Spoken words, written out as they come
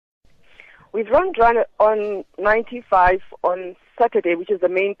We've run dry on 95 on Saturday, which is the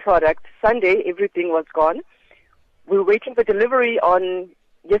main product. Sunday, everything was gone. We were waiting for delivery on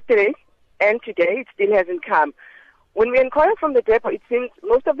yesterday and today. It still hasn't come. When we inquire from the depot, it seems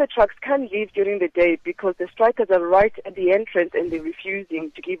most of the trucks can't leave during the day because the strikers are right at the entrance and they're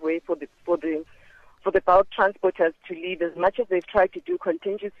refusing to give way for the bulk transporters to leave, as much as they've tried to do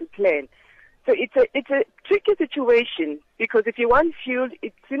contingency plan. So it's a tricky situation, because if you want fuel,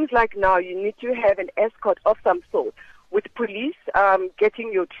 it seems like now you need to have an escort of some sort, with police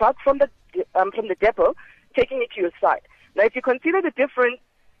getting your truck from the depot, taking it to your site. Now, if you consider the difference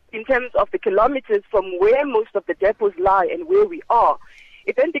in terms of the kilometers from where most of the depots lie and where we are,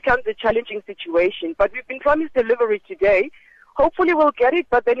 it then becomes a challenging situation. But we've been promised delivery today. Hopefully we'll get it,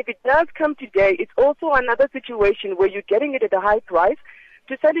 but then if it does come today, it's also another situation where you're getting it at a high price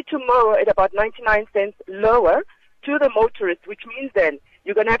to sell it tomorrow at about 99 cents lower to the motorist, which means then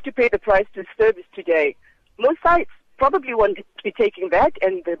you're going to have to pay the price to service today. Most sites probably won't be taking that,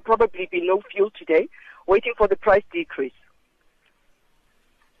 and there'll probably be no fuel today, waiting for the price decrease.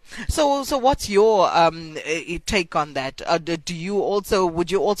 So what's your take on that? Would you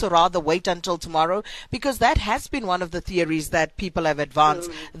also rather wait until tomorrow? Because that has been one of the theories that people have advanced,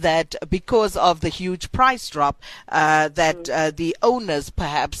 that because of the huge price drop, the owners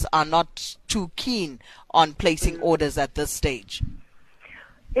perhaps are not too keen on placing orders at this stage.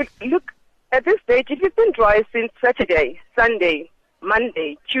 Look, at this stage, it has been dry since Saturday, Sunday,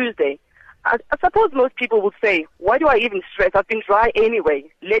 Monday, Tuesday. I suppose most people would say, why do I even stress? I've been dry anyway.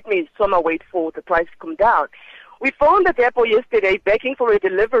 Let me somehow wait for the price to come down. We phoned the depot yesterday begging for a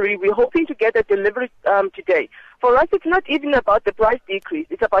delivery. We're hoping to get a delivery today. For us, it's not even about the price decrease.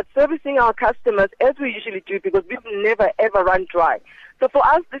 It's about servicing our customers as we usually do, because we've never, ever run dry. So for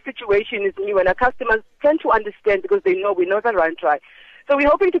us, the situation is new, and our customers tend to understand because they know we never run dry. So we're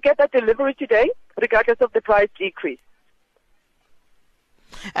hoping to get that delivery today, regardless of the price decrease.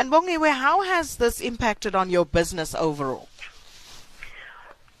 And Bongiwe, how has this impacted on your business overall?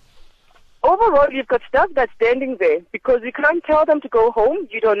 Overall, you've got staff that's standing there because you can't tell them to go home.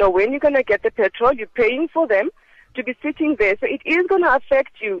 You don't know when you're going to get the petrol. You're paying for them to be sitting there. So it is going to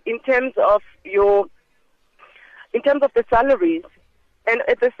affect you in terms of the salaries. And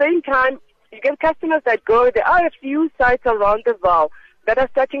at the same time, you get customers that go. There are a few sites around the Vaal that are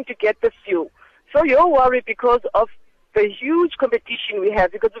starting to get the fuel. So you're worried because of the huge competition we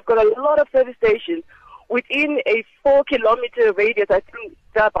have, because we've got a lot of service stations within a 4-kilometer radius. I think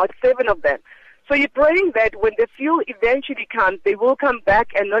there are about 7 of them. So you're praying that when the fuel eventually comes, they will come back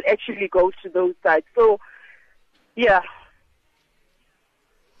and not actually go to those sites. So, yeah.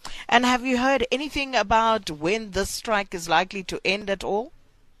 And have you heard anything about when this strike is likely to end at all?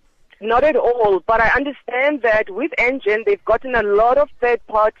 Not at all, but I understand that with Engen, they've gotten a lot of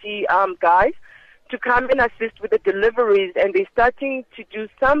third-party guys to come and assist with the deliveries, and they're starting to do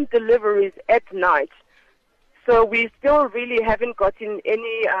some deliveries at night. So we still really haven't gotten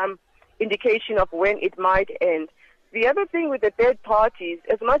any indication of when it might end. The other thing with the third parties,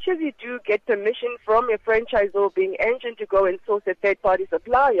 as much as you do get permission from a franchisor, being Engen, to go and source a third-party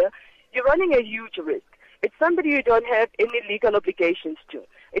supplier, you're running a huge risk. It's somebody you don't have any legal obligations to.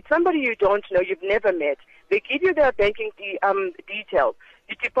 It's somebody you don't know, you've never met. They give you their banking details.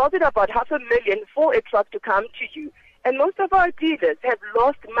 You deposit about $500,000 for a truck to come to you. And most of our dealers have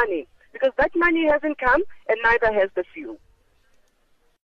lost money because that money hasn't come and neither has the fuel.